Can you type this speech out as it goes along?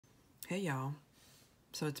Hey y'all,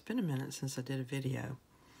 so it's been a minute since I did a video.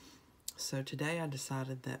 So today I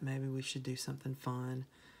decided that maybe we should do something fun,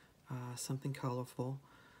 something colorful,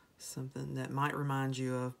 something that might remind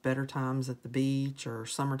you of better times at the beach or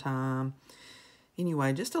summertime.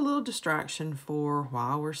 Anyway, just a little distraction for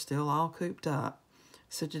while we're still all cooped up.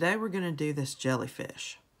 So today we're going to do this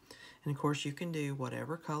jellyfish. And of course you can do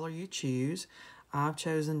whatever color you choose. I've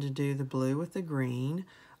chosen to do the blue with the green.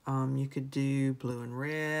 You could do blue and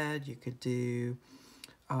red, you could do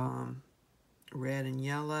red and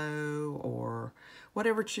yellow, or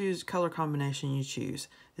whatever color combination you choose.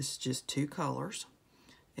 It's just two colors.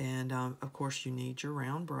 And of course you need your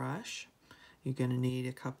round brush. You're going to need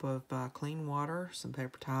a cup of clean water, some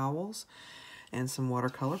paper towels, and some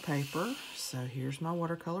watercolor paper. So here's my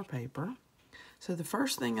watercolor paper. So the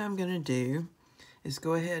first thing I'm going to do is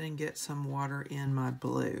go ahead and get some water in my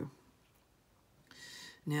blue.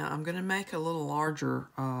 Now I'm going to make a little larger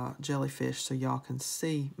jellyfish so y'all can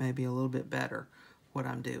see maybe a little bit better what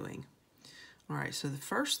I'm doing. Alright, so the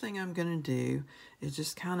first thing I'm going to do is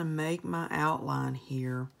just kind of make my outline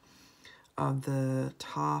here of the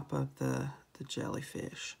top of the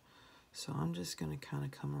jellyfish. So I'm just going to kind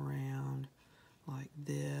of come around like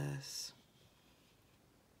this,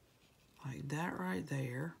 like that right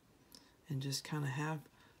there, and just kind of have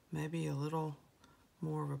maybe a little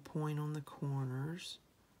more of a point on the corners.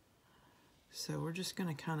 So we're just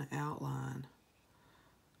going to kind of outline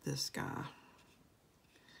this guy.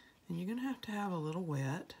 And you're going to have a little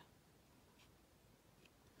wet.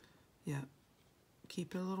 Yep,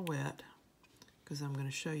 keep it a little wet, because I'm going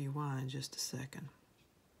to show you why in just a second.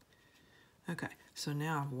 Okay, so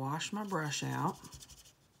now I've washed my brush out.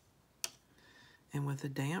 And with a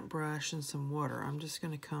damp brush and some water, I'm just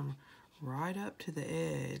going to come right up to the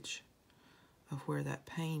edge of where that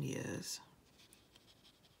paint is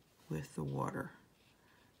with the water.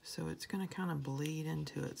 So it's going to kind of bleed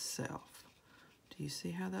into itself. Do you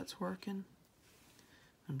see how that's working?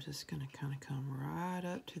 I'm just going to kind of come right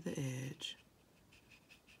up to the edge.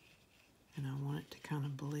 And I want it to kind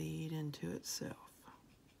of bleed into itself.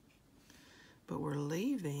 But we're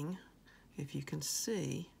leaving, if you can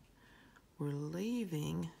see, we're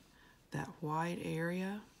leaving that white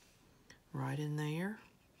area right in there,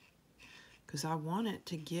 because I want it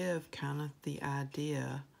to give kind of the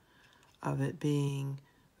idea of it being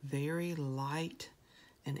very light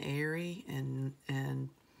and airy and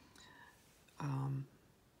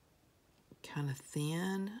kind of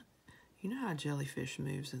thin. You know how jellyfish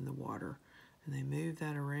moves in the water, and they move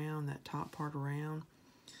that around, that top part around,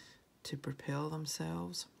 to propel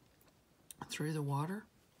themselves through the water.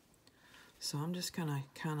 So I'm just going to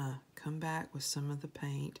kind of come back with some of the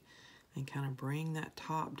paint and kind of bring that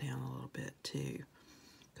top down a little bit too,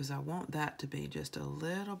 because I want that to be just a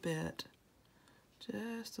little bit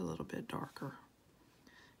darker.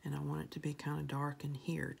 And I want it to be kind of dark in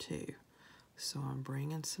here too. So I'm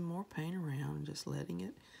bringing some more paint around and just letting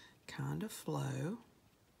it kind of flow.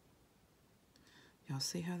 Y'all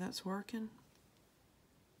see how that's working?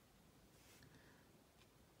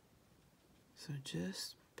 So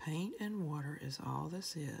just paint and water is all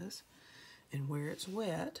this is. And where it's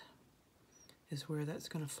wet is where that's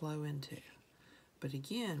going to flow into. But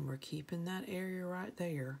again, we're keeping that area right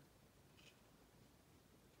there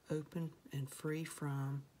open and free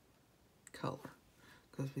from color,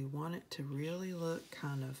 because we want it to really look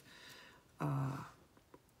kind of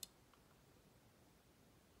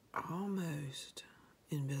almost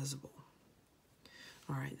invisible.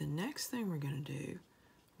 Alright, the next thing we're going to do,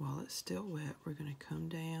 while it's still wet, we're going to come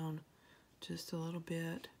down just a little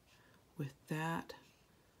bit with that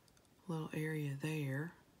little area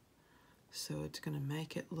there. So it's going to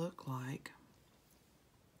make it look like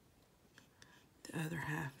the other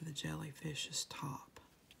half of the jellyfish's top.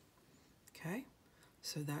 Okay,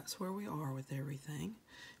 so that's where we are with everything.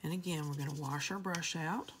 And again, we're going to wash our brush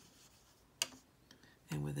out.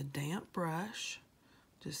 And with a damp brush,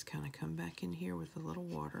 just kind of come back in here with a little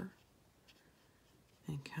water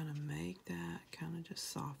and kind of make that, kind of just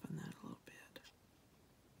soften that a little bit.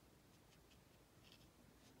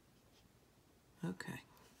 Okay,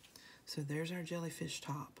 so there's our jellyfish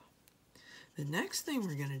top. The next thing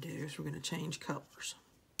we're going to do is we're going to change colors.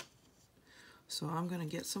 So I'm going to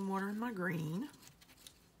get some water in my green.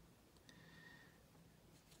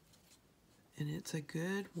 And it's a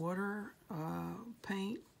good water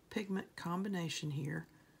paint pigment combination here.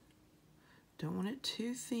 Don't want it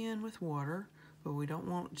too thin with water, but we don't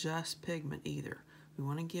want just pigment either. We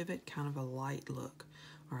want to give it kind of a light look.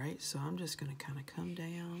 Alright, so I'm just going to kind of come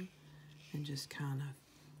down and just kind of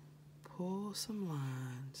pull some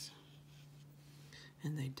lines.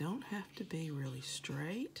 And they don't have to be really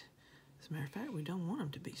straight. As a matter of fact, we don't want them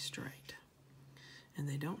to be straight. And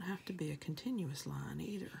they don't have to be a continuous line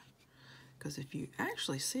either. Because if you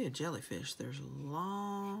actually see a jellyfish, there's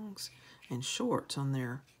longs and shorts on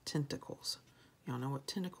their tentacles. Y'all know what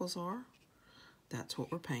tentacles are? That's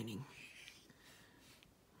what we're painting.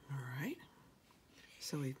 All right.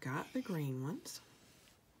 So we've got the green ones.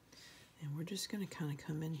 And we're just going to kind of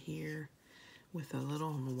come in here with a little,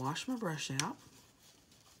 I'm going to wash my brush out.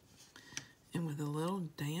 And with a little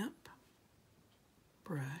damp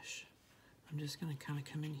brush, I'm just going to kind of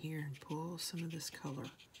come in here and pull some of this color.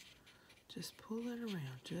 Just pull it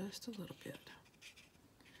around just a little bit.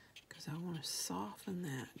 Because I want to soften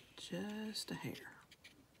that just a hair.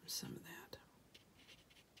 Some of that.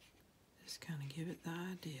 Just kind of give it the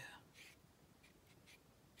idea.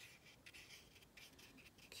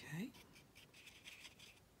 Okay.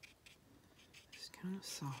 Just kind of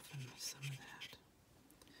soften some of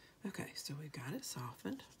that. Okay, so we've got it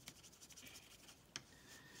softened.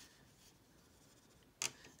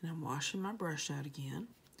 And I'm washing my brush out again.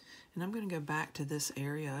 And I'm going to go back to this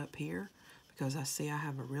area up here because I see I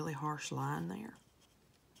have a really harsh line there.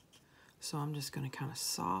 So I'm just going to kind of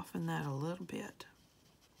soften that a little bit.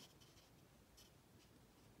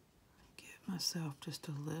 Give myself just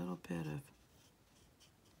a little bit of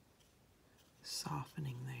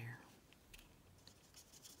softening there.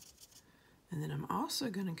 And then I'm also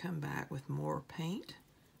going to come back with more paint,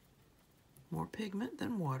 more pigment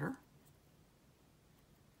than water.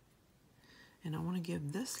 And I want to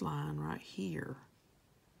give this line right here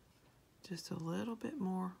just a little bit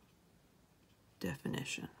more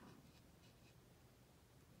definition.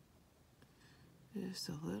 Just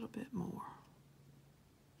a little bit more.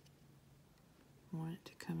 I want it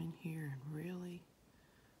to come in here and really,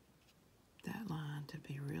 that line to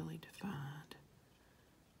be really defined.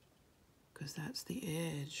 Because that's the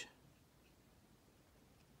edge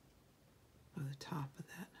of the top of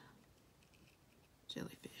that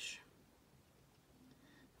jellyfish.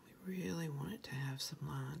 We really want it to have some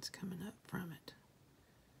lines coming up from it.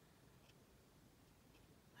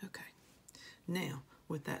 Okay, now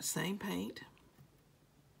with that same paint,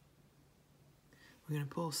 we're going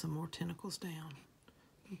to pull some more tentacles down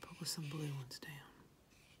and pull some blue ones down.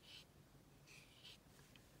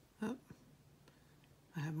 Oh,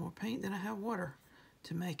 I have more paint than I have water.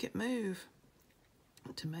 To make it move,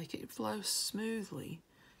 to make it flow smoothly,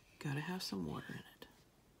 got to have some water in it.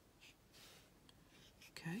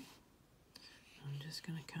 Okay, I'm just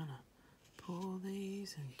going to kind of pull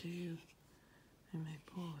these and do, and maybe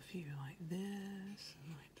pull a few like this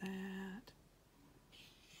and like that.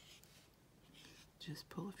 Just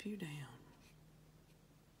pull a few down.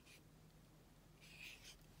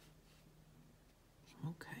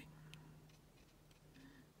 Okay.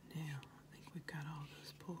 Now, I think we've got all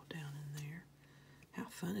those pulled down in there. How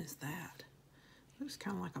fun is that? Looks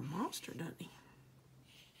kind of like a monster, doesn't he?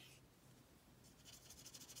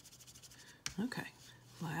 Okay,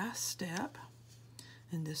 last step,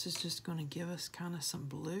 and this is just going to give us kind of some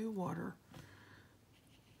blue water,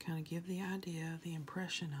 kind of give the idea, the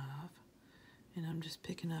impression of, and I'm just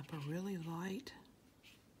picking up a really light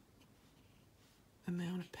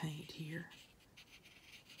amount of paint here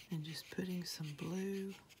and just putting some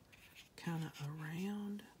blue kind of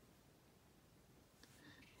around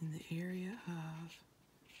in the area of,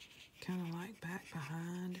 kind of like back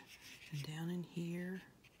behind and down in here,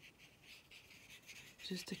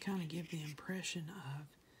 just to kind of give the impression of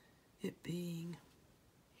it being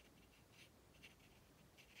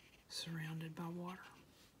surrounded by water.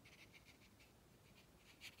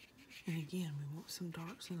 And again, we want some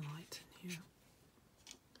darks and lights in here.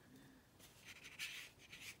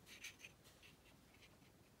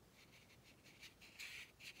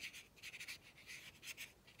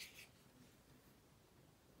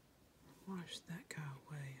 Wash that guy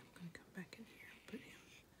away. I'm going to come back in here and put him,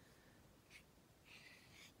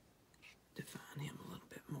 define him a little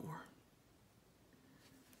bit more.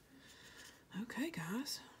 Okay,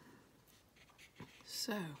 guys.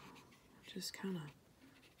 So, just kind of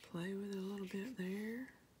play with it a little bit there.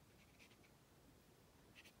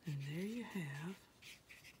 And there you have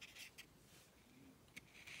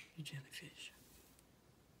your jellyfish.